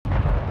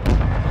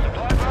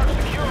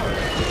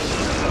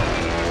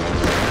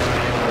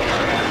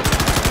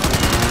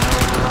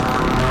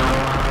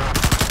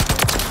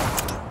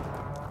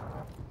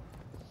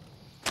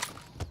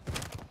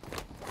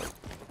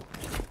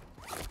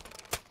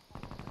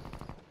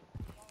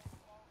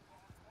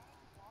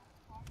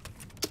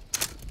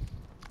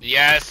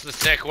Yes, the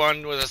sick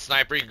one with a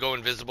sniper, you can go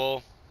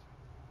invisible.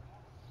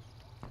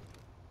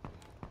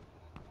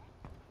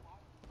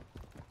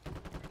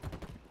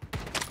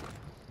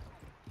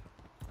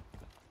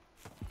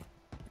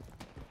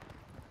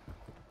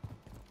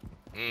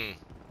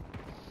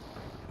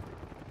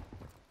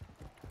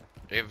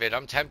 David,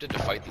 I'm tempted to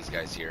fight these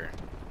guys here.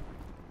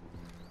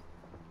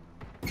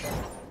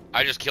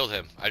 I just killed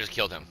him.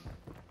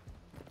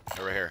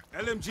 Over here.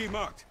 LMG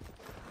marked.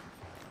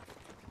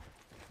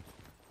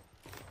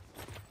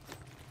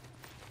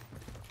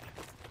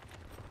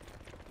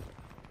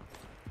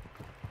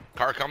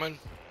 Car coming.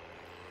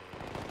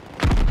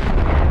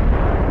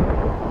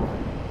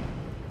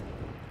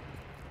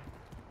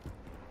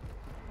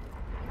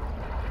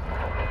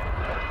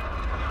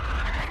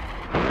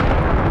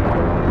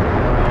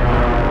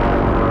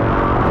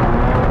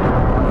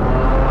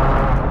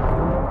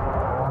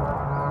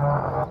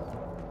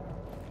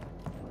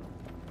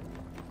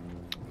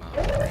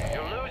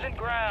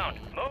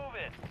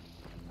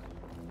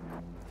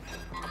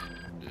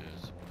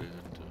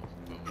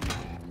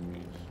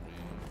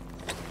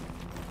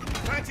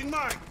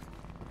 Mine.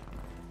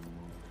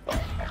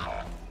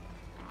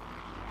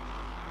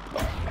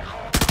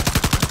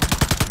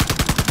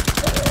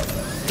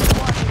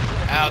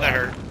 Ow, that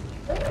hurt.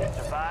 They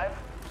survive,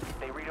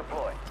 they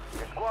redeploy.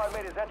 Your squad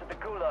mate has entered the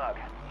gulag.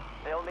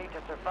 They'll need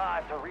to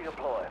survive to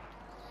redeploy.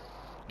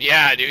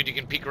 Yeah, dude, you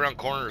can peek around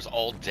corners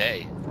all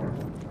day.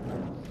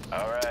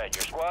 Alright,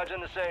 your squad's in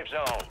the safe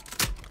zone.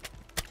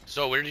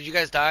 So, where did you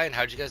guys die and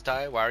how did you guys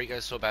die? Why are you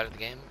guys so bad at the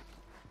game?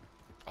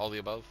 All the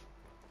above.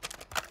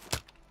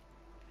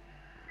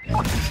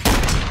 Your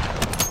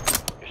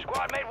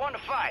squad mate won the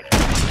fight.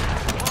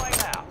 Deploying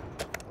now.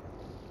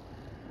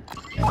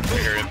 I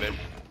hear it, man.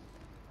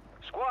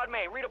 Squad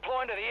mate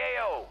redeploying to the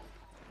AO.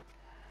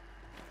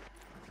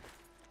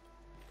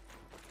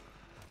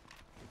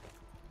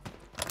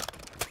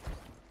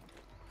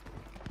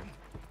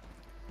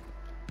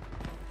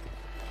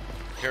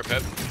 Here,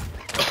 Pip.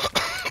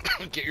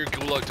 Get your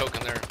gulag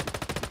token there.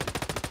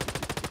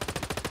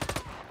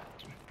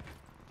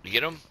 You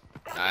get him?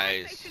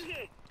 Nice.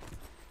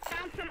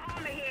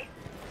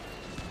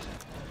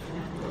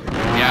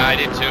 Yeah, I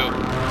did too.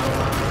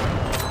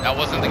 That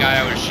wasn't the guy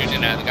I was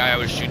shooting at. The guy I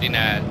was shooting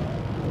at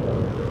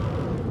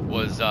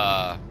was,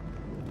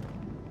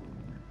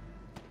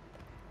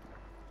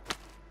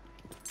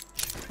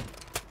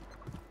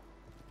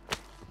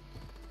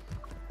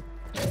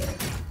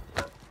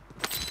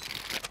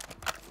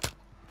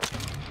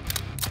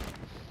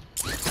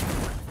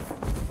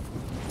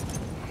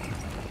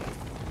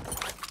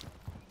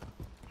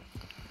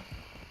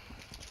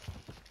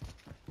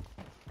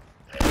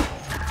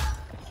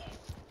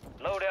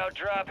 Loadout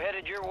drop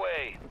headed your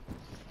way.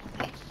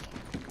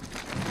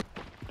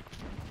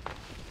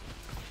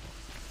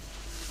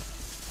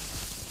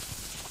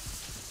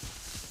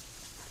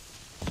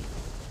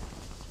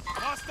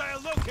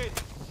 Hostile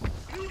located.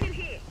 Moving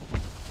here.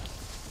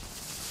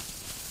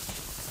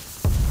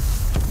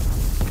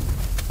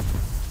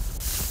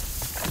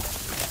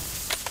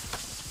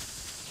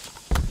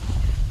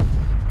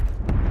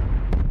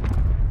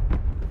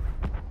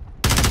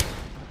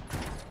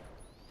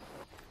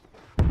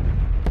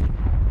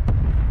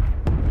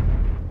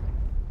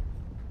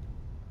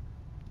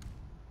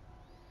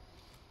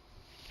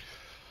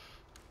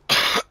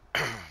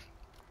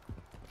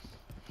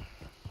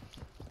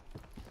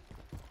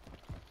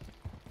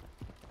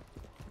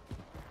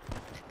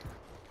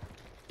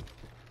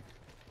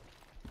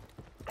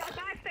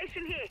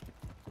 Station here.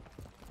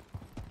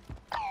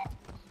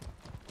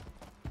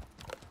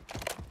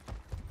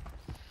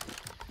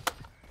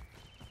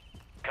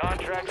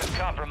 Contract is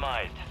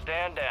compromised.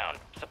 Stand down.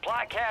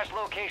 Supply cache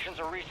locations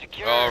are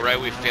resecured. oh, right,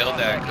 we failed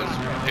that because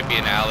Pippi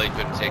and Allie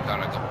couldn't take on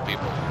a couple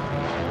people.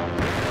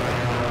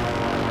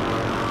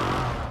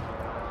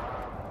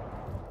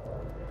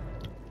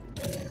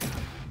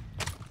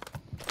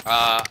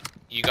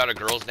 You got a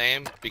girl's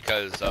name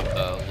because of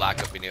the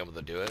lack of being able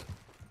to do it?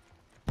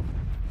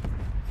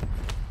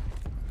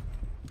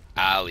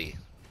 Allie.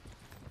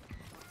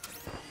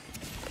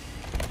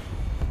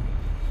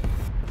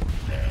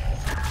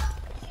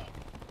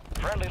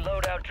 Friendly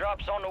loadout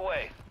drops on the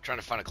way. I'm trying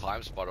to find a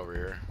climb spot over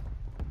here.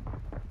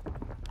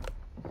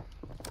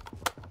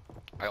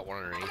 I got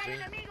one underneath me.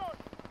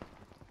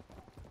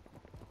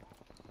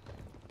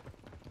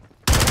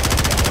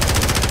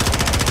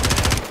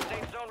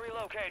 Safe zone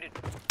relocated.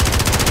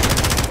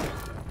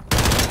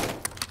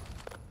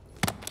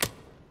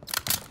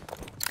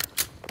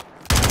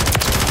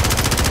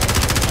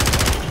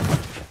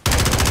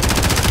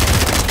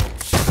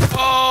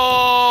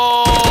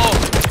 Oh!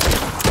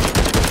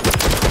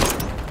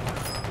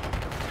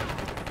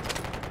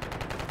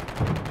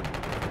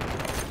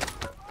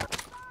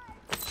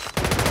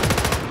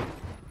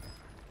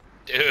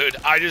 Dude,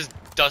 I just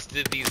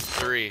dusted these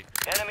three.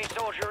 Enemy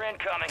soldier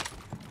incoming.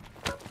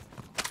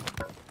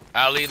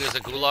 Ali, there's a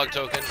gulag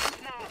token.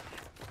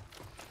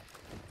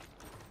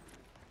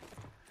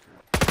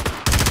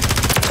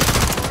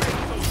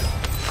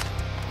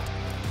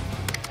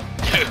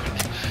 Dude,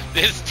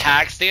 This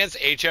tax stance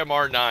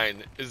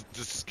HMR9 is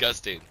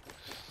disgusting.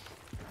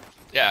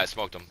 Yeah, I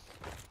smoked him.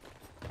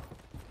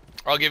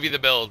 I'll give you the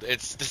build.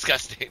 It's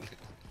disgusting.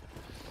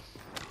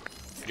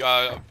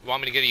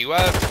 Want me to get a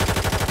UF?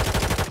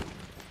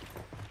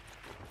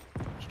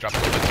 Just drop a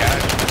little bit of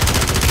cash.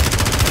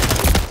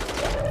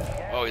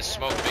 Oh, he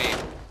smoked me.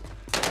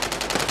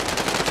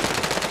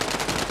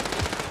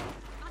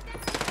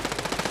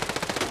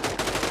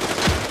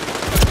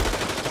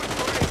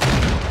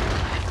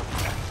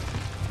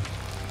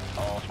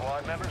 All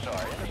squad members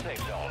are in the safe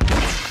zone.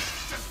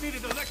 Just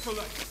needed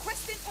electrolyte.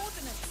 Requesting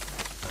ordnance.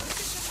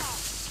 Position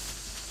marked.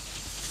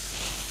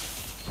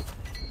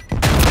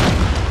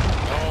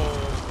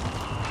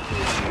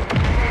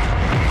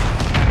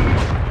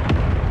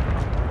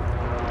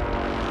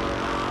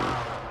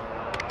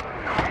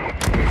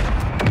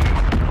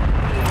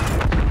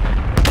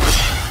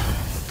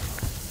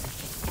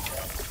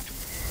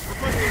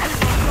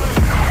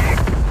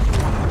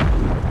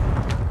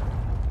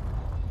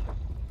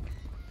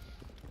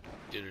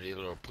 Dude, a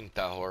little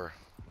punta horror.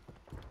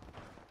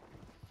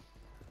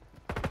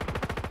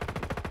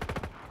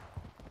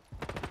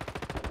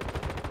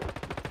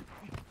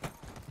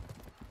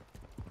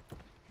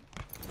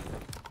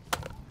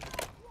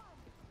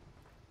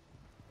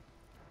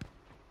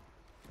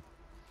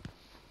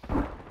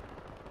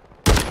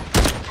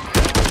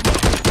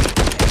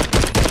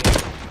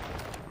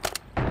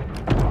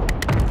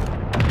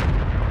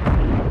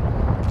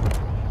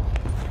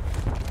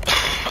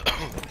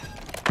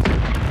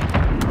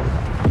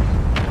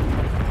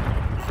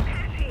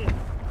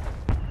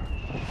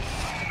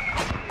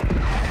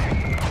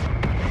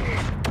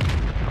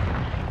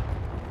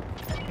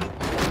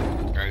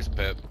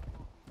 Pip.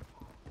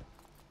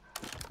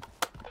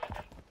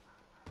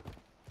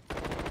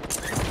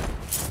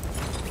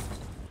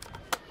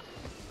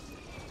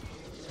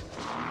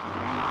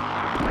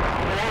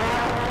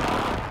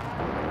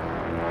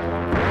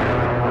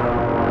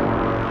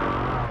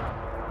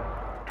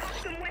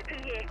 Custom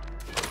weapon here.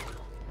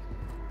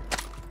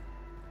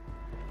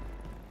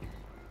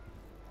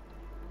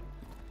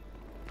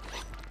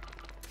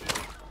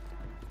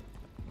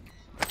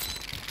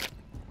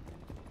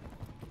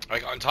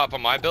 Like on top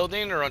of my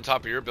building or on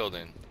top of your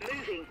building?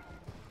 Moving.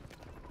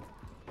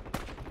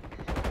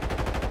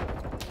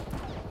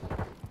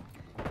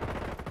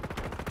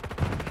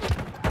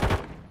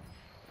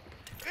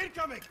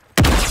 Incoming.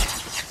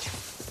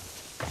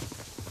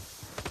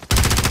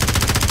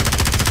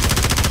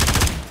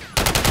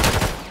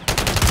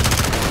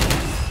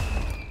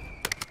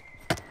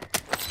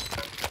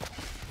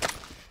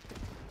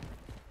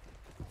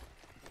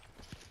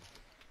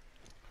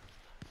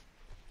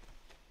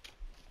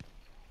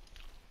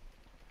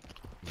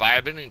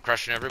 Vibing and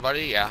crushing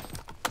everybody, yeah.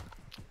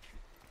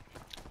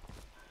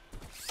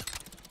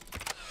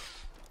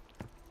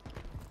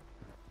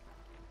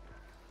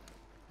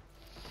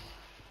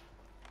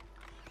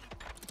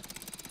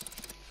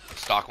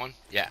 Stock one?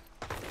 Yeah.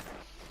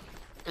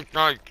 It's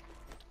nice.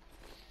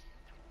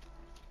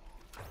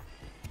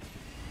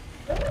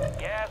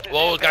 Gas is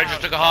Whoa, guy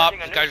just took a hop.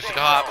 This guy just took a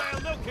hop.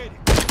 Hostile located.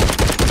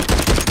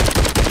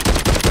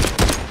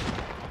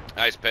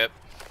 Nice, Pip.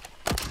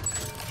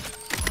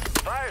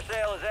 Fire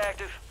sale is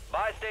active.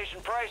 Buy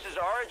station prices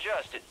are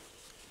adjusted.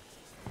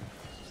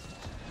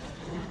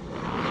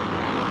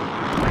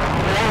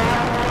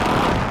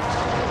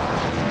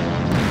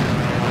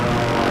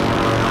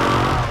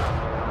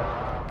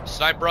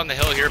 Sniper on the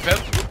hill here, Pip.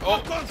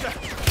 Oh,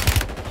 Contact.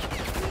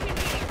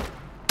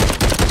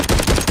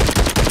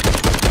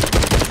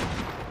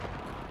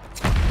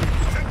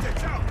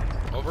 Tactics out.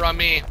 over on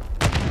me.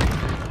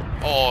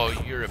 Oh,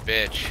 you're a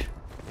bitch.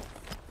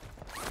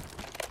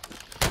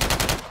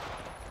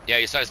 Yeah,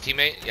 you saw his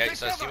teammate? Yeah, you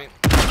saw his teammate?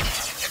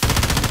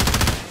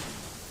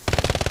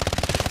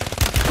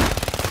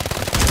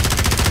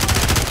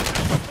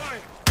 Fire.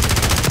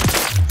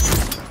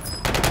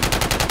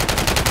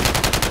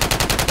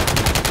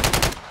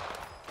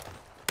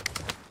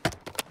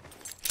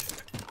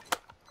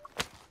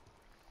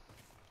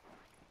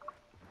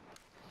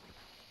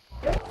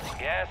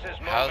 Gas is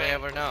moving. How do they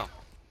ever know?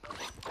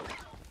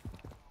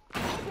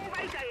 Full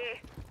radar here.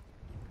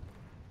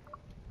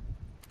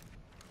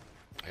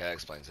 Yeah, that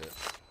explains it.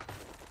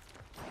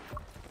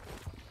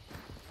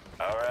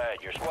 All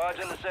right, your squad's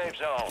in the safe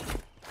zone.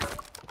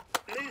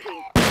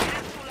 Moving.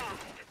 Cancel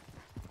last.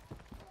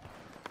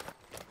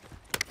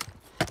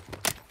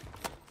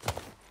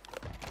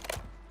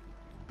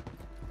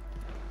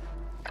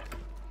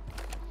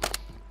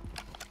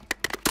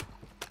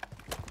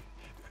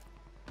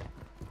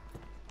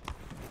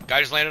 Guy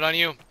just landed on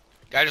you.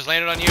 Guy just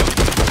landed on you.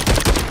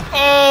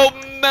 Oh,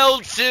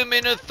 melts him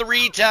in a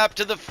 3-tap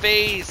to the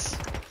face.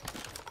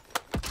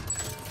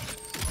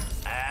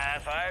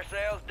 Fire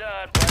sale's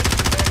done. Prices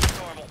are back to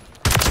normal.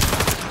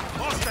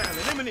 Hostile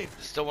eliminated.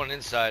 Still one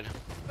inside.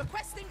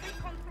 Requesting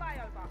recon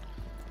flyover.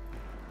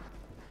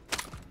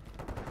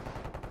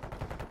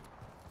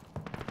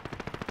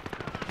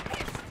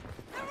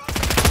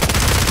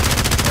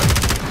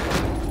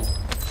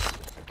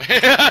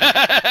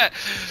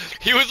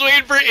 He was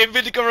waiting for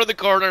Invid to come around the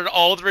corner and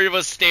all three of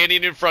us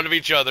standing in front of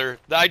each other.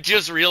 I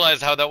just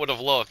realized how that would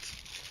have looked.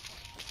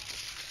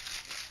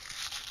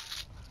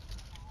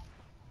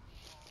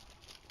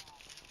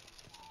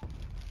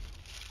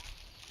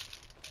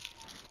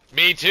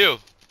 Me too.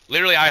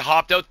 Literally, I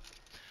hopped out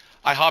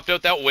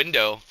that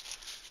window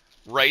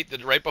right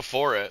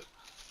before it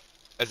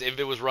as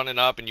Invid was running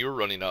up and you were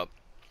running up.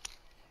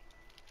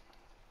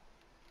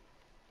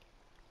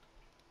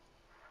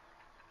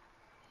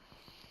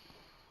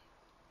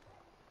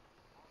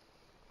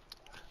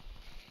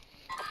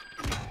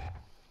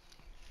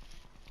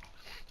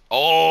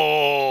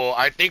 Oh,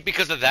 I think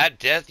because of that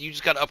death, you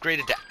just got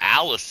upgraded to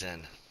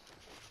Allison.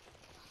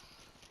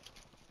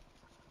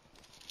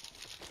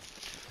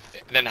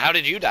 Then how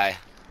did you die?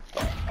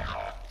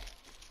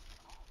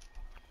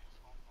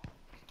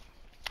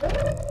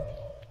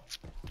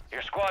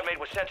 Your squad mate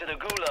was sent to the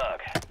gulag.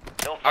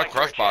 They'll Our fight for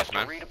a crush boss,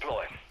 chance to man.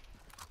 redeploy.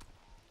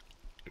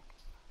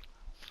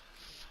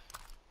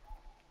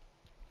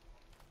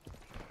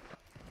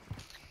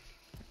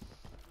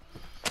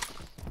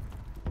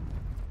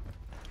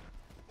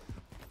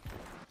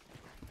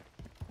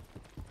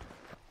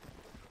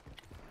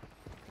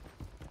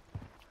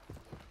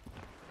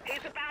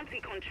 Here's a bounty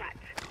contract.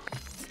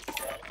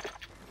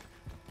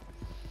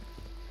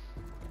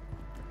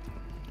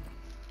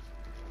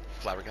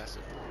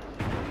 Flabbergasted.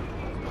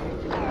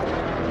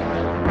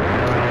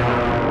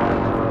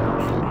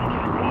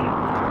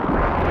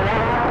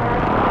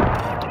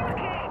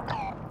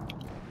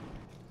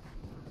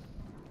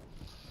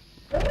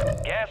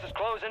 Gas is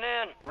closing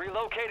in.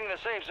 Relocating the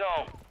safe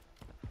zone.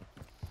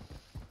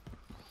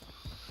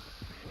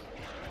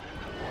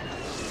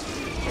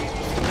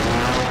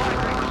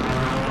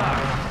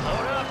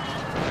 Load up.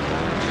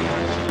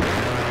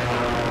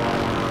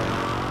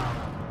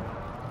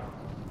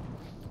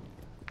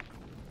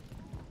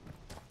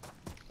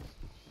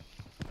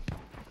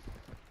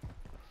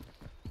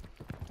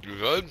 You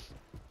good?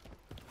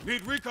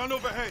 Need recon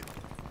overhead.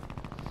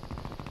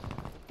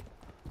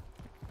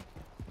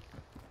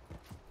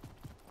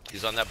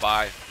 He's on that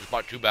buy. He's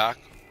bought 2 back.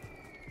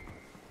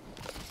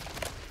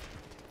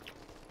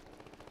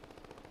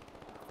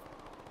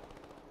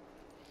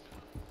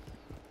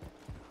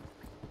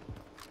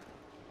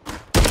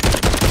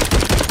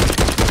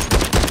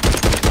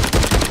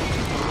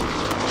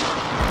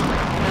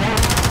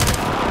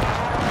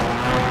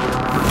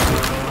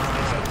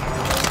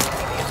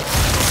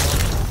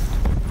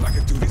 I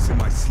can do this in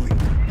my sleep.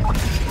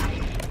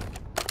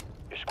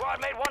 Your squad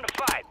mate won the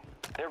fight.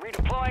 They're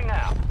redeploying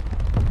now.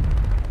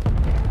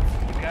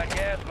 You got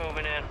gas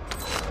moving in.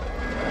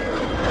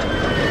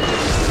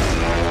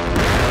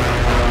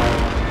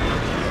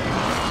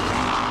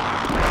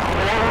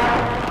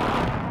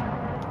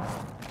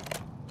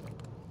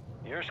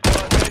 Your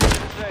squad mate is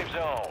in the safe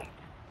zone.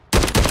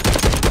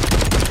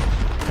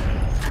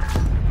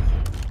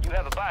 You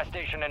have a buy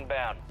station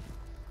inbound.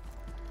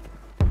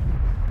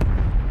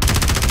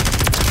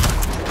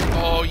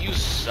 Oh, you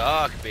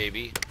suck,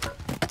 baby.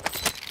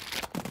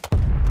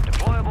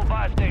 Deployable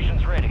buy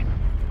stations ready.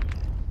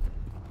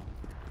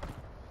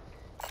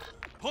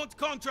 Hunt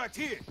contract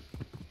here.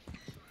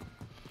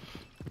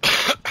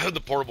 The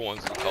portable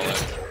ones, you call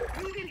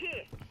that. Moving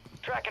here.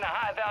 Tracking a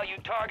high-value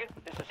target.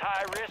 This is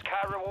high risk,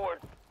 high reward.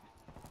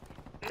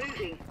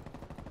 Moving.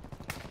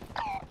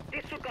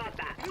 Disregard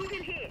that.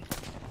 Moving here.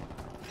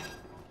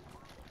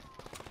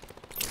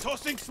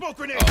 Tossing smoke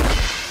grenade. Oh,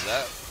 is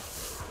that?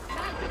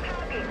 Mark the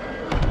target.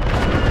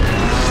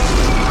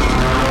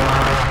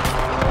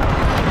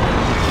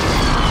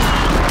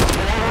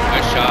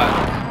 Nice shot.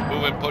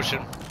 Moving,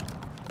 pushing.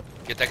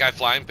 Get that guy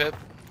flying, Pip.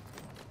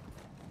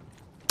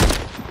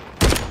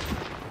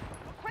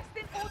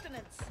 Requesting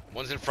ordnance.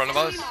 One's in front of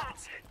us. Mark.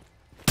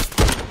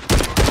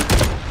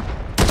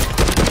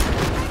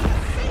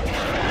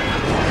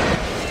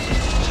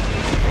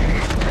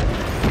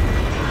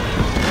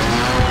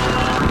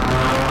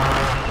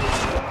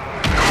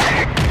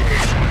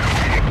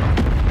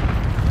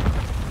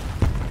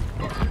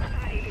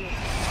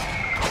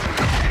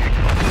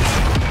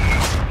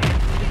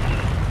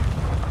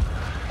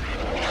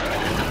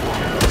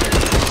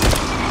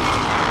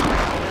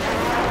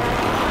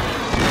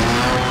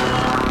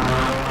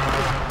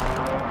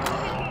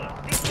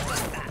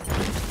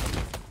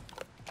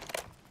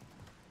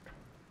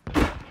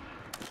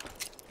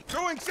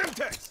 Throwing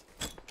Simtex.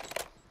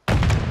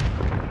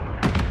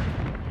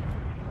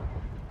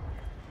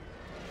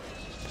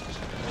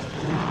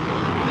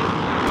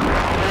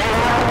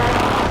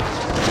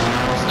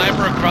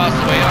 Sniper across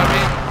the way on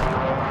me.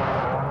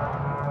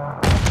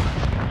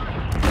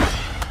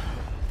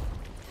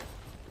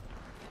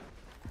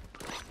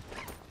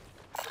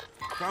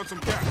 Found some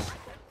gas.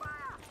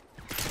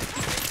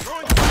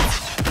 Throwing.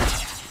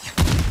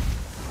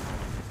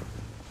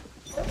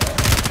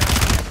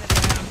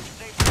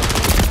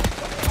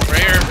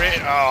 Right here,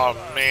 right. Oh,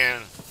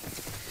 man.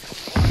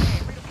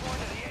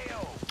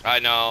 I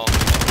know. I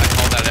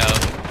called that out.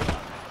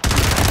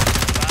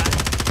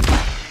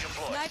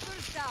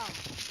 Sniper's down.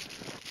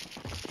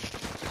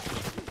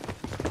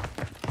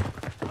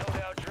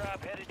 Loadout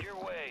drop headed your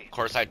way. Of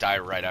course, I die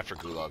right after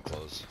Gulag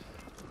close.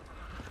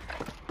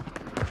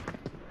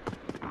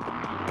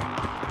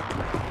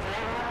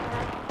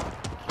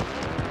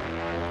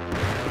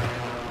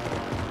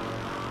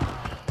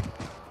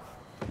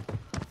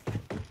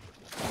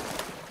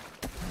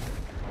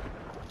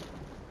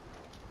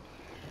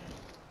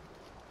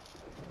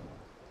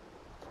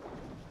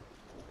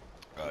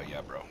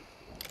 Yeah, bro.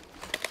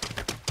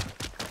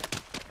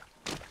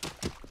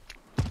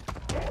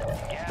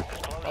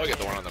 Oh, get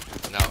the one on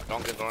the... No,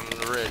 don't get the one on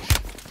the ridge.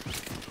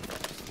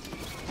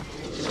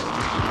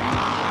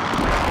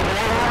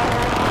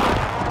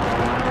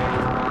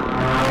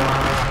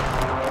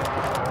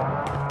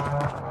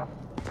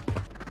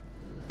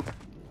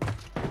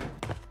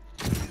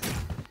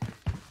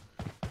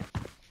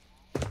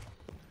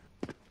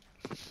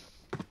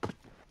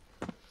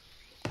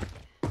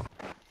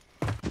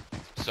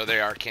 So they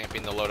are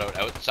camping the loadout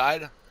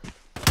outside.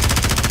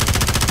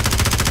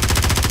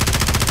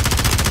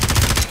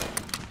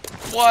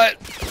 What?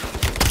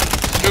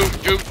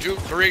 Two,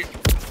 3.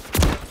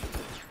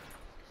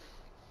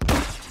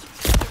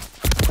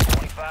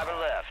 25 are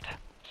left.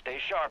 Stay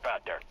sharp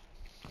out there.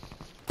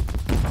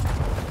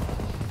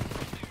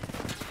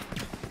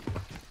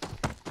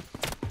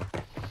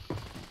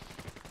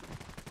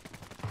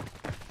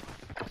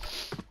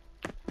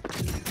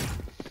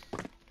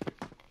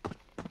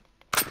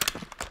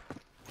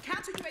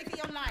 Counter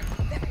UAV online.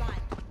 Left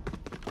line.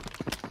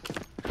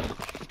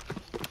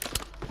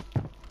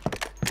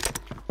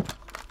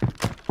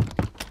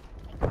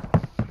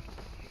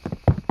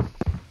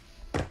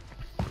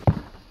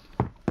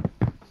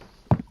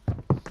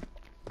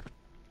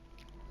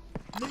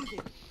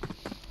 Moving.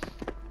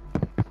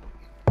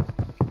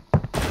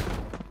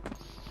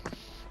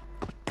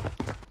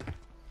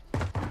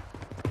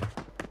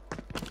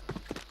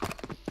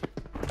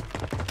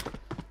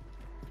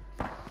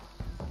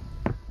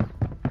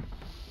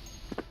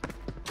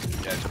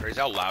 Yeah, it's crazy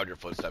how loud your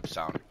footsteps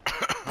sound.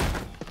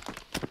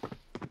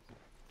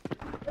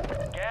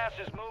 Gas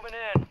is moving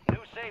in. New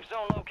safe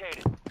zone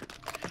located.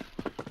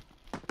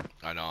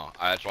 I know.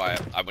 That's why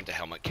I went to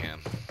helmet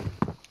cam.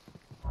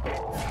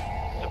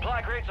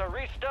 Supply crates are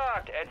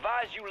restocked.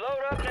 Advise you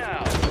load up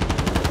now.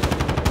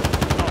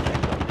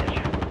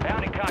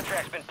 Bounty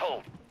contract's been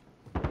pulled.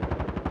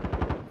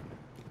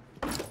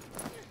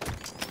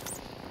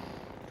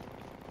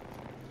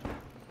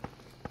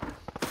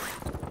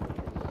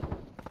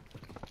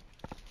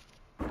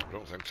 I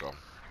don't think so.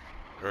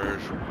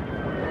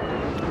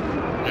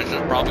 This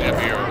is probably gonna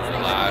be your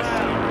last.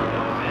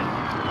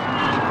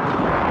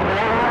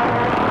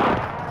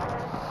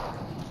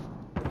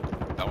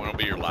 That one will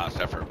be your last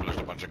effort, but there's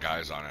a bunch of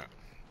guys on it.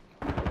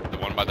 The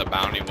one by the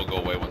bounty will go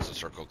away once the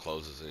circle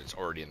closes. It's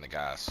already in the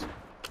gas.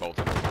 Both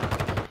of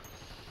them.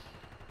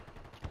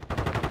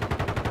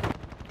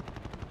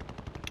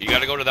 You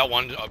gotta go to that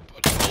one to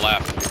the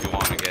left if you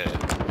want to get it.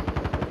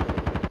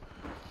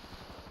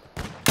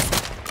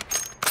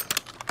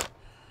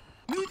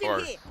 Moving Or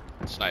here.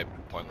 snipe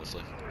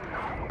pointlessly.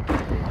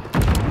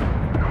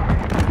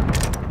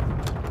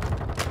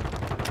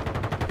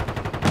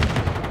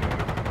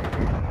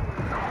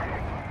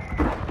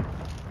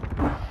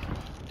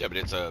 Yeah, but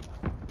it's a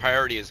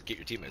priority is get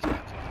your teammates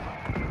back.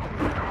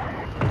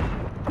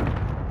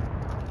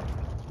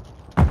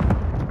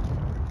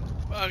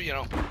 Well, you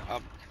know,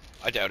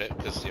 I doubt it,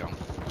 because, you know,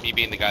 me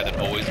being the guy that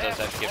always does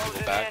that to get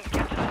people back, I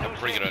have a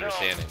pretty good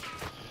understanding.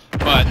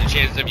 But the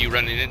chances of you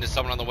running into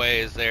someone on the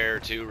way is there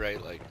too,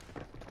 right? Like,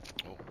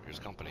 oh, here's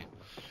company.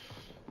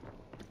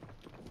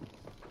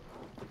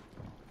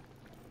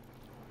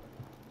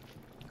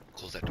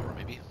 Close that door,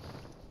 maybe.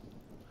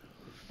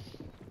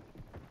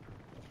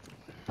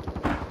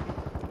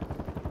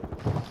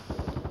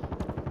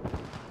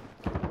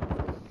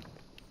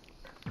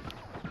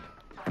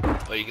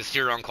 Well, you can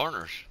steer around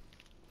corners.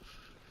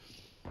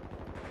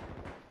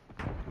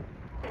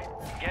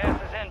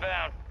 Gas is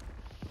inbound.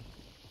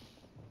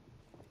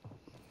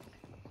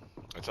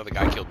 That's how the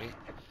guy killed me.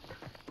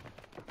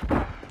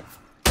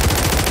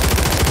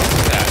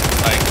 That,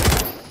 like,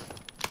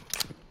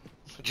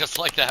 just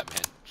like that,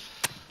 man.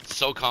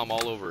 So calm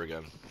all over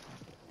again.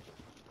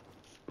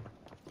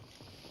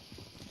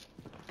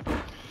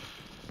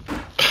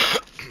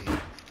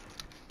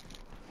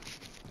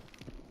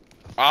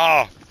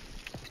 Oh,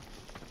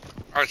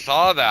 I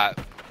saw that.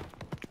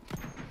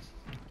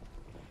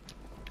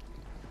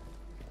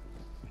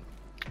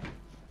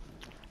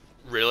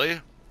 Really?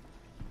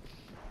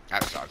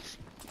 That sucks.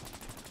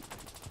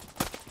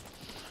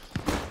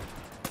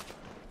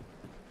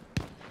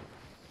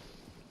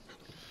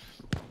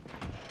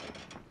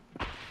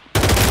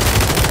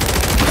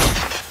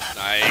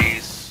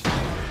 Nice.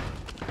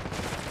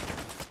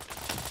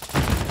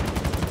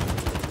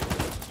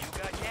 You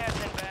got gas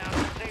inbound.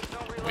 Safe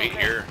zone relocated. Wait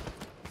here.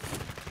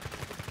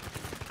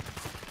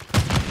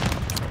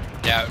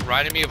 Yeah, it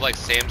reminded me of like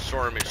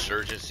Sandstorm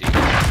Insurgency. There's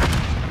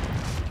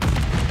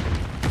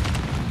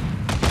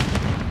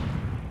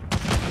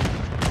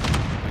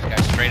a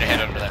guy straight ahead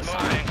under that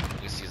sign.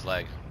 You see his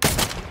leg.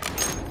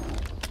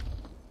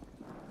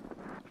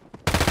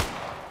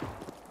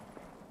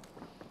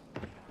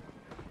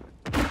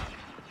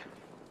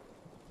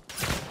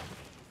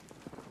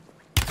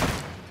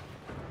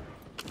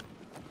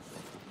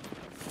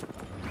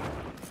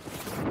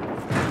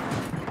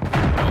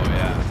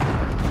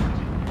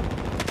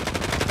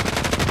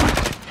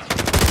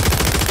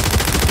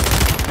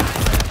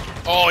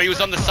 Oh, he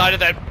was on the side of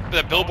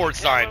that billboard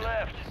sign.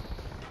 Left.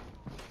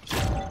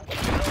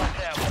 Locked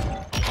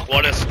out.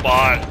 What a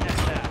spot.